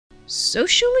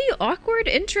Socially awkward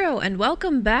intro, and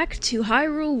welcome back to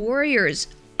Hyrule Warriors.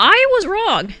 I was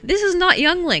wrong. This is not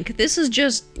young Link. This is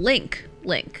just Link.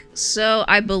 So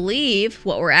I believe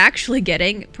what we're actually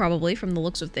getting, probably from the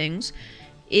looks of things,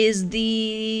 is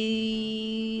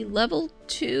the level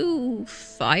 2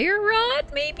 fire rod,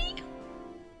 maybe?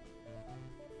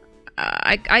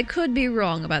 I could be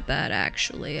wrong about that,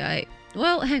 actually.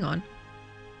 Well, hang on.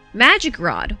 Magic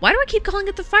rod. Why do I keep calling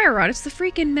it the fire rod? It's the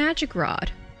freaking magic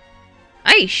rod.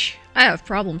 Aish! I have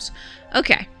problems.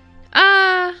 Okay.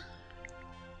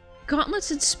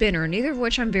 Gauntlets and Spinner, neither of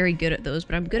which I'm very good at those,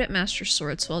 but I'm good at Master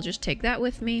Sword, so I'll just take that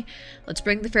with me. Let's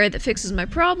bring the fairy that fixes my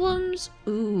problems.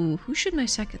 Ooh, who should my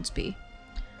seconds be?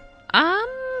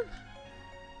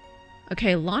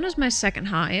 Okay, Lana's my second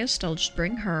highest. I'll just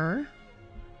bring her.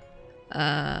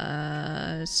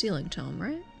 Sealing Tome,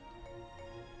 right?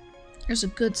 There's a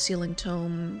good Sealing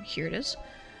Tome. Here it is.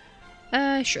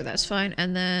 Sure, that's fine.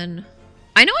 And then...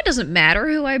 I know it doesn't matter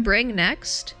who I bring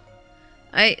next.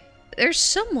 There's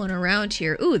someone around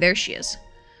here. Ooh, there she is.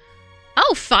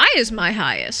 Oh, Fi is my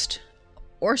highest.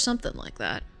 Or something like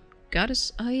that.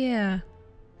 Goddess... Oh, yeah.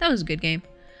 That was a good game.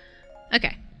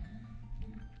 Okay.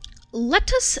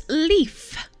 Lettuce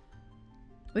Leaf.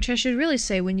 Which I should really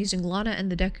say when using Lana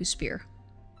and the Deku Spear.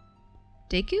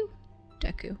 Deku?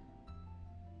 Deku.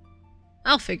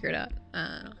 I'll figure it out.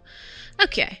 I don't know.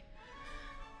 Okay.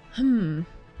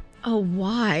 Oh,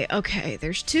 why? Okay,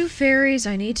 there's 2 fairies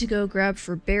I need to go grab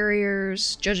for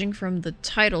barriers. Judging from the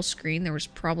title screen, there was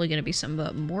probably going to be some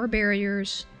more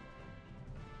barriers.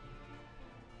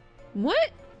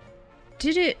 What?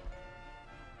 Did it...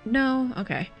 No?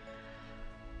 Okay.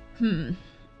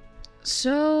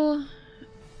 So...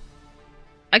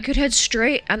 I could head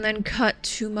straight and then cut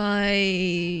to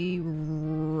my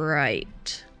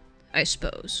right, I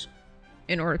suppose,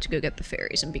 in order to go get the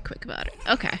fairies and be quick about it.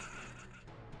 Okay.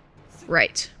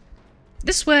 Right.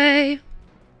 This way.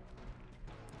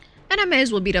 And I may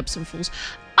as well beat up some fools.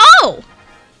 Oh!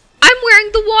 I'm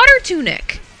wearing the water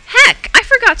tunic! Heck, I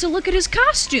forgot to look at his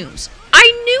costumes.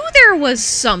 I knew there was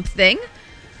something.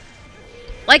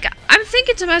 Like, I'm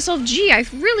thinking to myself, gee, I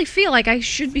really feel like I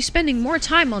should be spending more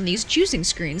time on these choosing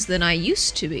screens than I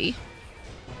used to be.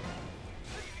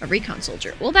 A recon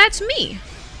soldier. Well, that's me.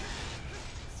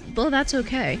 Well, that's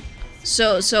okay.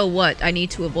 So what? I need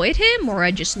to avoid him, or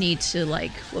I just need to, like,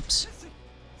 whoops.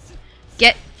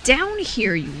 Get down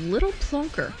here, you little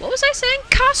plonker. What was I saying?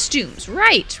 Costumes!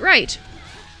 Right.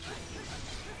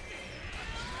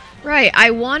 Right, I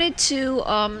wanted to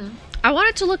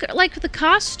look at, like, the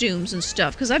costumes and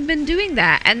stuff, because I've been doing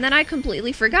that, and then I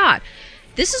completely forgot.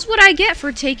 This is what I get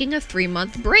for taking a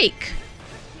 3-month break.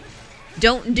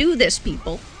 Don't do this,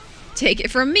 people. Take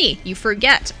it from me. You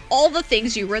forget all the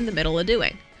things you were in the middle of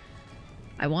doing.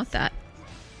 I want that.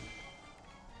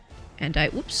 And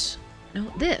whoops.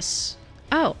 No, this.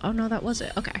 Oh no, that was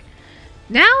it. Okay.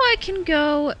 Now I can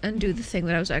go and do the thing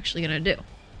that I was actually gonna do.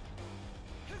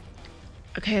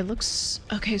 Okay, it looks...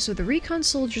 Okay, so the recon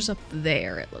soldier's up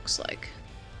there, it looks like.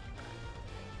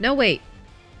 No, wait.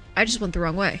 I just went the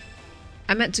wrong way.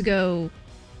 I meant to go...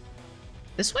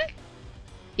 this way?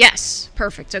 Yes!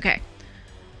 Perfect, okay.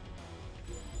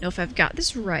 Know if I've got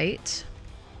this right.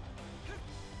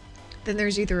 Then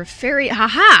there's either a fairy...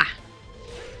 Haha!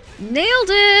 Nailed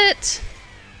it!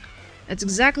 That's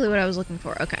exactly what I was looking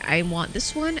for. Okay, I want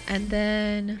this one, and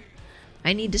then...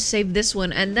 I need to save this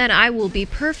one, and then I will be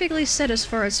perfectly set as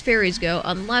far as fairies go,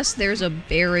 unless there's a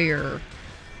barrier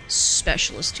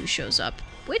specialist who shows up.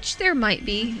 Which there might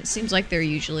be. It seems like there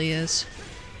usually is.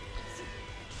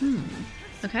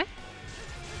 Okay.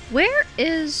 Where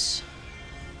is...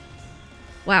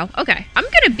 Wow, okay. I'm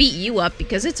gonna beat you up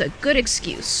because it's a good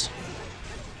excuse.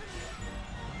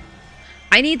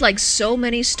 I need, like, so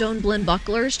many Stone Blend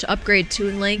Bucklers to upgrade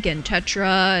Toon Link and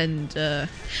Tetra and,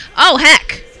 Oh,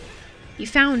 heck! He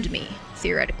found me,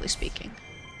 theoretically speaking.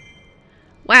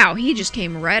 Wow, he just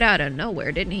came right out of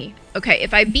nowhere, didn't he? Okay,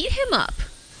 if I beat him up...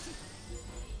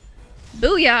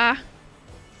 Booyah!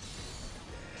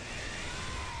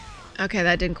 Okay,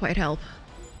 that didn't quite help.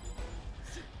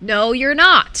 No, you're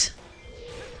not!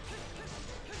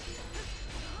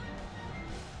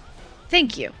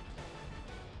 Thank you.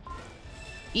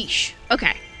 Eesh.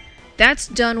 Okay. That's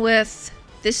done with.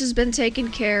 This has been taken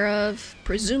care of.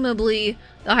 Presumably,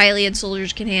 the Hylian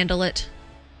soldiers can handle it.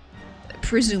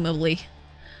 Presumably.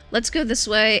 Let's go this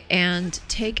way and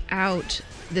take out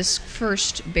this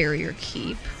first barrier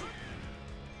keep.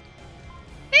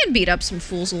 And beat up some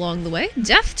fools along the way.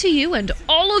 Death to you and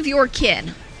all of your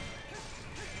kin.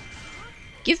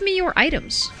 Give me your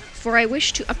items, for I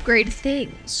wish to upgrade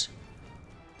things.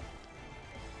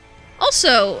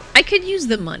 Also, I could use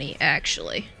the money,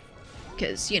 actually.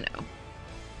 Because, you know.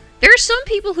 There are some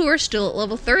people who are still at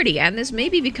level 30, and this may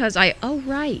be because oh,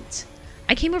 right.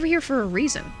 I came over here for a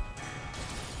reason.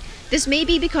 This may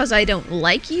be because I don't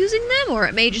like using them, or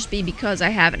it may just be because I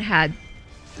haven't had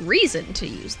reason to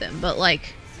use them. But,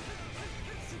 like,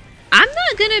 I'm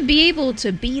not gonna be able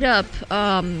to beat up,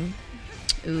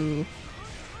 ooh.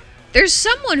 There's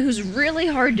someone who's really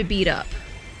hard to beat up.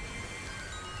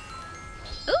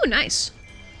 Ooh, nice.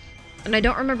 And I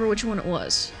don't remember which one it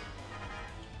was.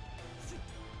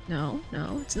 No,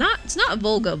 it's not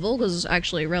Volga. Volga's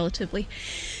actually relatively...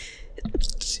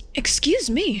 Excuse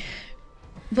me.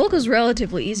 Volga's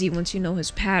relatively easy once you know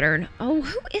his pattern. Oh,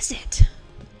 who is it?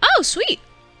 Oh, sweet.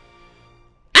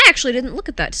 I actually didn't look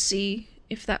at that to see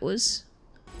if that was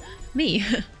me.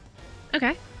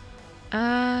 Okay.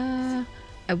 I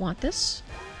want this.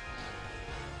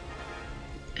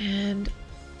 And...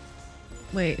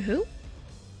 Wait, who?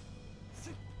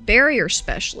 Barrier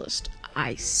specialist.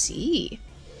 I see.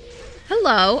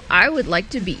 Hello, I would like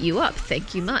to beat you up.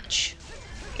 Thank you much.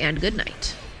 And good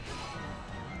night.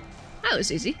 That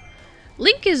was easy.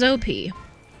 Link is OP.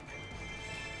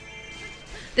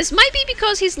 This might be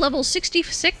because he's level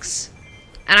 66,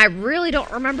 and I really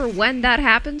don't remember when that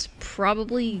happened.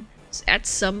 Probably at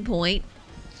some point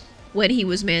when he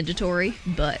was mandatory,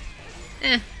 but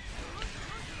eh.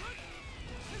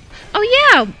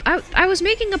 Oh yeah, I was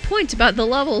making a point about the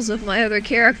levels of my other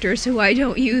characters who I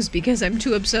don't use because I'm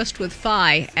too obsessed with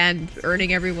Fi and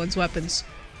earning everyone's weapons.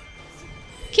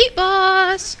 Keep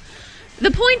boss! The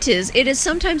point is, it is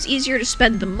sometimes easier to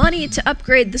spend the money to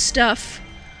upgrade the stuff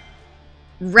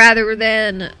rather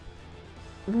than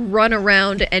run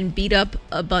around and beat up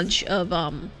a bunch of,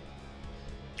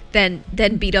 then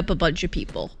beat up a bunch of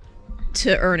people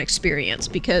to earn experience,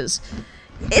 because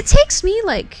it takes me,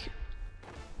 like,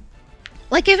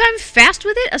 if I'm fast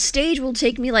with it, a stage will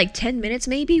take me, like, 10 minutes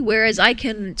maybe, whereas I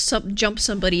can jump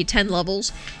somebody 10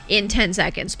 levels in 10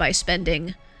 seconds by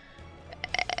spending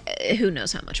who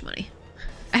knows how much money.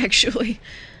 Actually.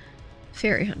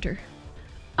 Fairy Hunter.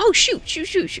 Oh, shoot.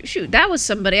 That was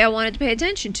somebody I wanted to pay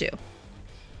attention to.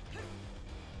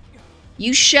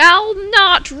 You shall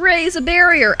not raise a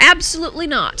barrier. Absolutely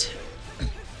not.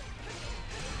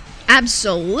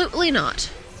 Absolutely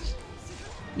not.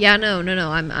 Yeah, no,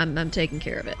 I'm taking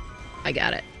care of it. I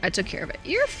got it. I took care of it.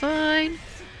 You're fine.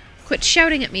 Quit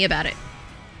shouting at me about it.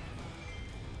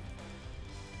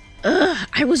 Ugh,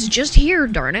 I was just here,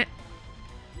 darn it.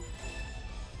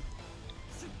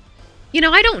 You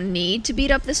know, I don't need to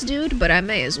beat up this dude, but I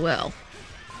may as well.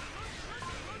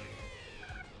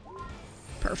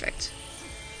 Perfect.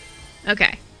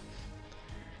 Okay.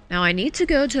 Now I need to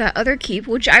go to that other keep,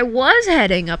 which I was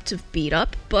heading up to beat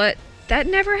up, but that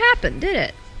never happened, did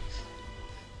it?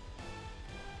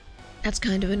 That's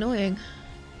kind of annoying.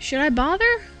 Should I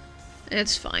bother?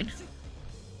 It's fine.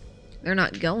 They're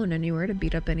not going anywhere to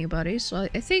beat up anybody, so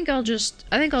I think I'll just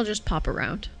pop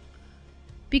around.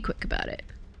 Be quick about it.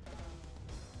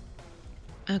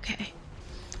 Okay.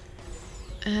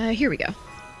 Here we go.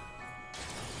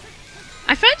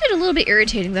 I find it a little bit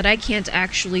irritating that I can't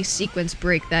actually sequence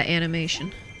break that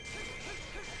animation.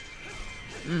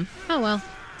 Oh well.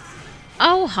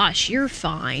 Oh hush, you're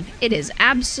fine. It is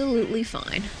absolutely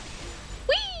fine.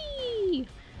 Whee!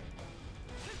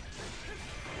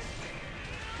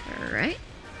 Alright.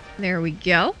 There we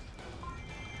go.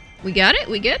 We got it?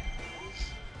 We good?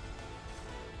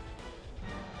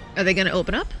 Are they gonna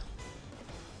open up?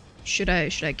 Should I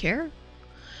care?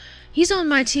 He's on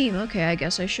my team. Okay, I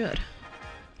guess I should.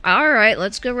 Alright,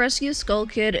 let's go rescue Skull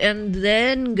Kid and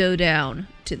then go down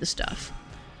to the stuff.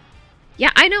 Yeah,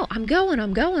 I know. I'm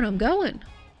going.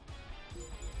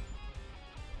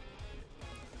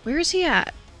 Where is he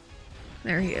at?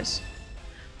 There he is.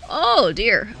 Oh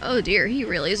dear. Oh dear. He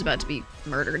really is about to be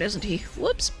murdered, isn't he?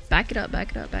 Whoops. Back it up.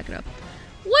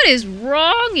 What is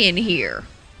wrong in here?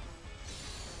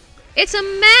 It's a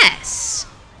mess.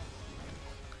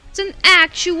 It's an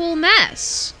actual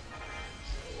mess.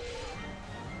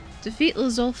 Defeat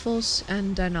Lizolfos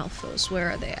and Dinalfos. Where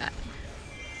are they at?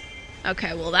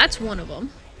 Okay, well that's one of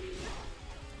them.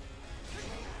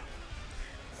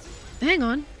 Hang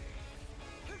on.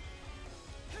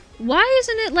 Why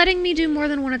isn't it letting me do more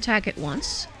than one attack at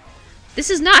once? This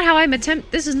is not how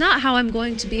I'm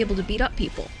going to be able to beat up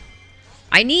people.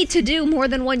 I need to do more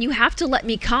than one. You have to let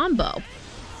me combo.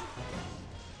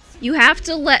 You have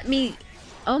to let me...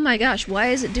 Oh my gosh, why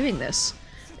is it doing this?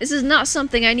 This is not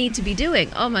something I need to be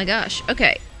doing. Oh my gosh.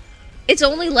 Okay. It's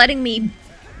only letting me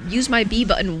use my B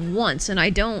button once, and I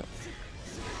don't...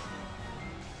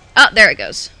 Oh, there it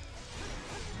goes.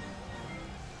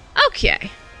 Okay.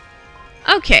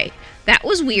 Okay, that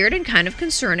was weird and kind of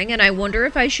concerning, and I wonder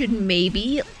if I should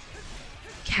maybe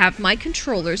have my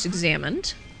controllers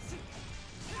examined.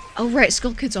 Oh, right,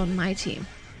 Skull Kid's on my team.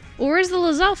 Well, where's the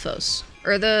Lizalfos?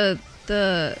 Or the...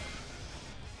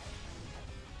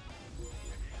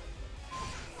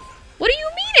 What do you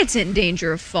mean it's in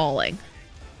danger of falling?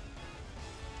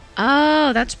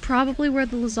 Oh, that's probably where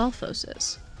the Lizalfos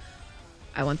is.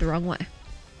 I went the wrong way.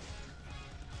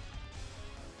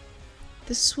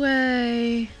 This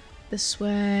way... This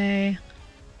way...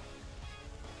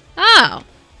 Oh!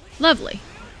 Lovely.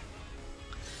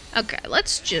 Okay,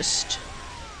 let's just...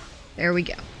 There we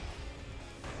go.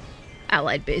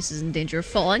 Allied base is in danger of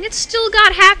falling. It's still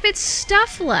got half its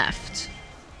stuff left.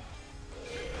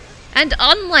 And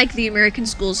unlike the American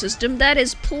school system, that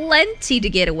is plenty to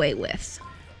get away with.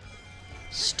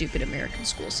 Stupid American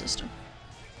school system.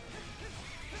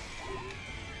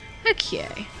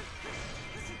 Okay.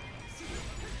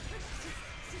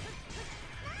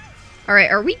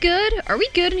 Alright, are we good? Are we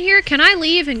good in here? Can I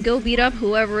leave and go beat up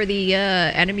whoever the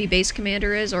enemy base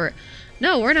commander is? Or...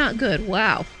 No, we're not good.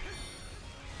 Wow.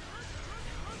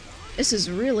 This is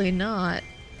really not...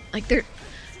 Like, they're...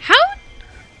 How...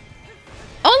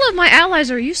 All of my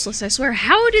allies are useless, I swear.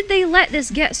 How did they let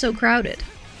this get so crowded?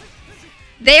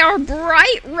 They are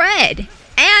bright red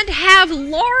and have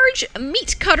large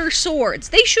meat cutter swords.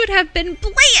 They should have been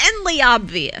blatantly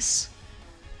obvious.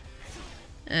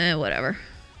 Whatever.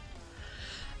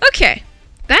 Okay.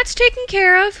 That's taken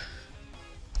care of.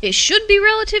 It should be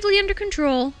relatively under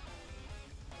control.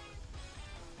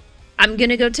 I'm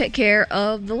gonna go take care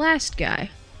of the last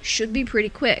guy. Should be pretty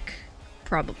quick.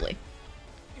 Probably.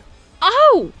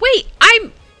 Oh! Wait!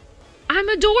 I'm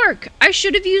a dork! I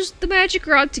should have used the magic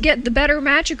rod to get the better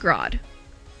magic rod.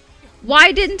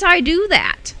 Why didn't I do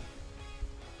that?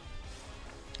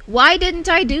 Why didn't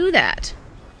I do that?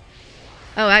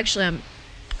 Oh, actually,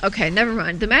 okay, never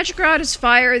mind. The magic rod is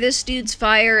fire, this dude's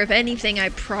fire. If anything, I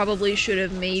probably should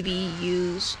have maybe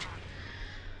used...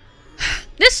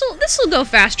 This'll go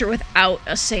faster without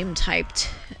a same-typed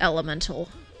elemental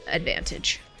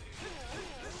advantage.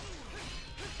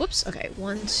 Whoops, okay,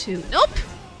 1, 2, nope!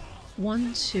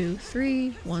 1, 2, 3,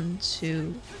 1,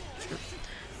 2, 3.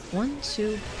 1,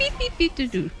 2, beep, beep, beep, doo,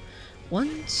 doo.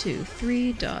 1, 2,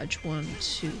 3, dodge, 1,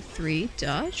 2, 3,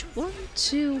 dodge, 1,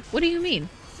 2, what do you mean?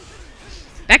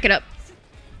 Back it up.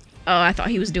 Oh, I thought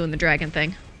he was doing the dragon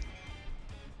thing.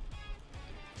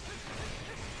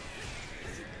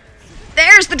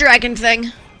 There's the dragon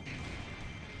thing!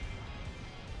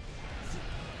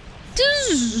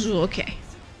 Okay.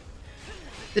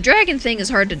 The dragon thing is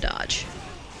hard to dodge.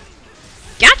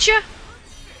 Gotcha!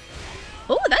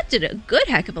 Oh, that did a good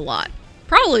heck of a lot.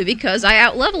 Probably because I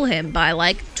outlevel him by,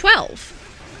 like,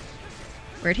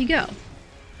 12. Where'd he go?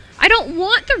 I don't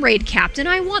want the raid captain,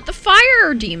 I want the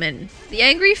fire demon. The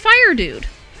angry fire dude.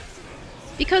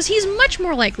 Because he's much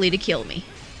more likely to kill me.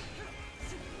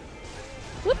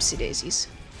 Whoopsie daisies.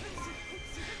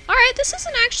 Alright, this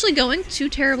isn't actually going too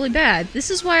terribly bad. This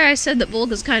is why I said that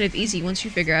Volga's kind of easy once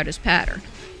you figure out his pattern.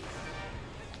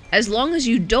 As long as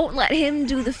you don't let him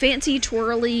do the fancy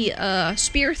twirly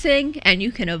spear thing, and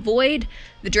you can avoid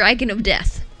the Dragon of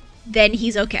Death, then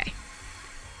he's okay.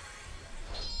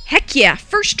 Heck yeah,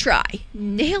 first try.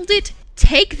 Nailed it.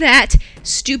 Take that,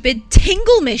 stupid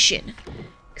Tingle mission.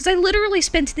 Because I literally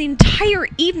spent the entire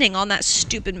evening on that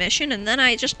stupid mission, and then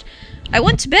I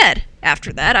went to bed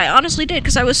after that. I honestly did,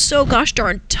 because I was so gosh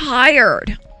darn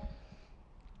tired.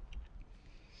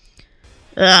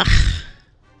 Ugh.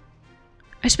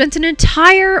 I spent an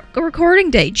entire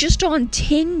recording day just on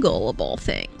Tingle, of all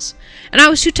things. And I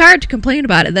was too tired to complain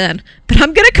about it then. But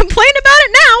I'm gonna complain about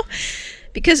it now!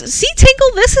 Because, see,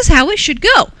 Tingle, this is how it should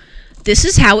go. This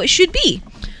is how it should be.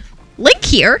 Link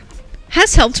here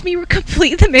has helped me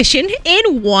complete the mission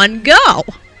in one go.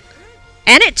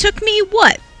 And it took me,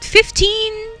 what,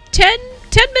 10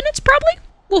 minutes probably?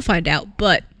 We'll find out,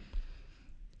 but...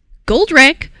 Gold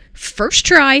rank, first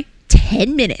try,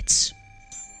 10 minutes.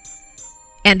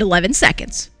 And 11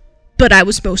 seconds. But I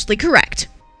was mostly correct.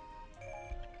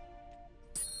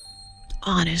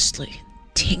 Honestly,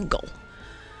 Tingle.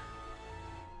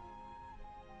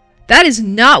 That is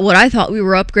not what I thought we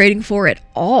were upgrading for at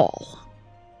all.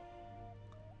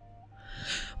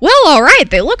 Well, alright,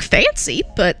 they look fancy,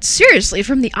 but seriously,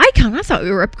 from the icon, I thought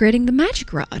we were upgrading the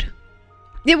magic rod.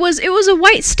 It was a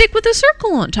white stick with a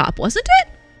circle on top, wasn't it?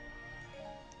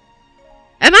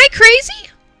 Am I crazy?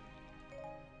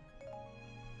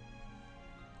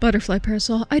 Butterfly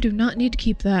parasol, I do not need to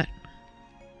keep that.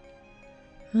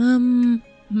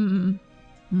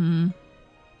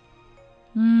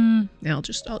 Yeah, I'll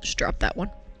just drop that one.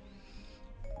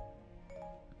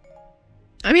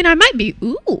 I mean, I might be...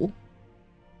 Ooh.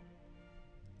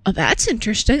 Oh, that's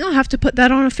interesting. I'll have to put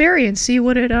that on a fairy and see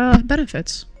what it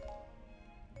benefits.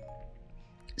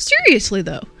 Seriously,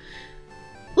 though.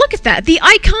 Look at that. The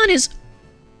icon is...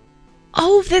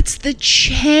 Oh, that's the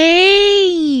chain.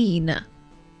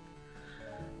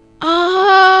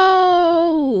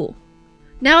 Oh.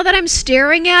 Now that I'm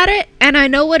staring at it and I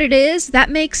know what it is, that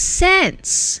makes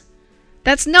sense.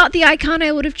 That's not the icon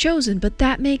I would have chosen, but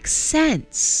that makes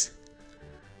sense.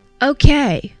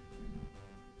 Okay.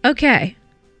 Okay.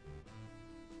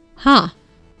 Huh.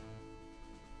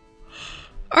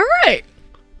 Alright.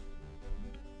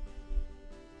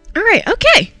 Alright,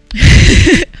 okay.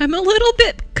 I'm a little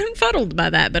bit confuddled by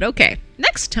that, but okay.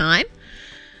 Next time.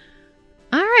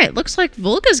 Alright, looks like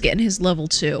Volga's getting his level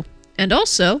 2. And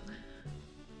also,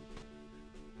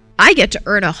 I get to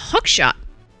earn a hookshot.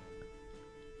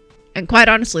 And quite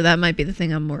honestly, that might be the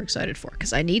thing I'm more excited for,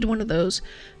 because I need one of those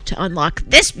to unlock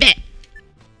this bit.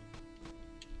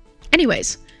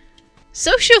 Anyways,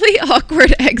 socially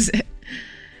awkward exit.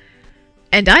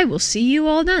 And I will see you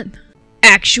all then.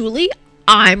 Actually,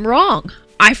 I'm wrong.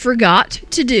 I forgot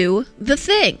to do the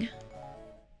thing.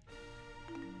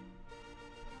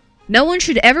 No one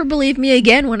should ever believe me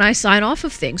again when I sign off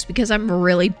of things because I'm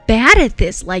really bad at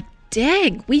this. Like,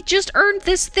 dang, we just earned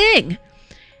this thing.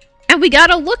 And we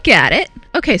gotta look at it.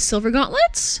 Okay, silver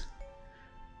gauntlets.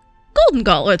 Golden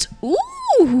gauntlets.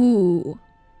 Ooh,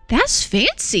 that's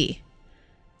fancy.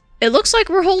 It looks like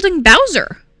we're holding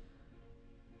Bowser.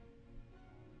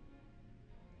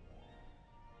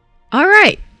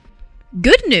 Alright.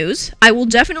 Good news. I will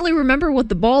definitely remember what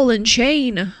the ball and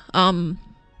chain,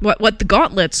 what the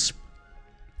gauntlets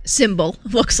symbol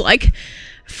looks like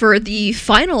for the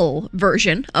final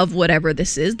version of whatever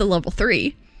this is, the level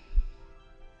 3.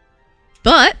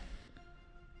 But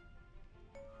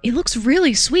it looks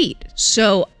really sweet,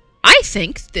 so I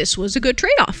think this was a good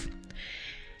trade-off.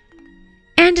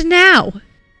 And now,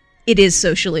 it is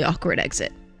socially awkward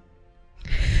exit.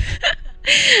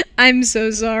 I'm so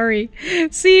sorry.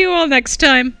 See you all next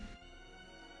time.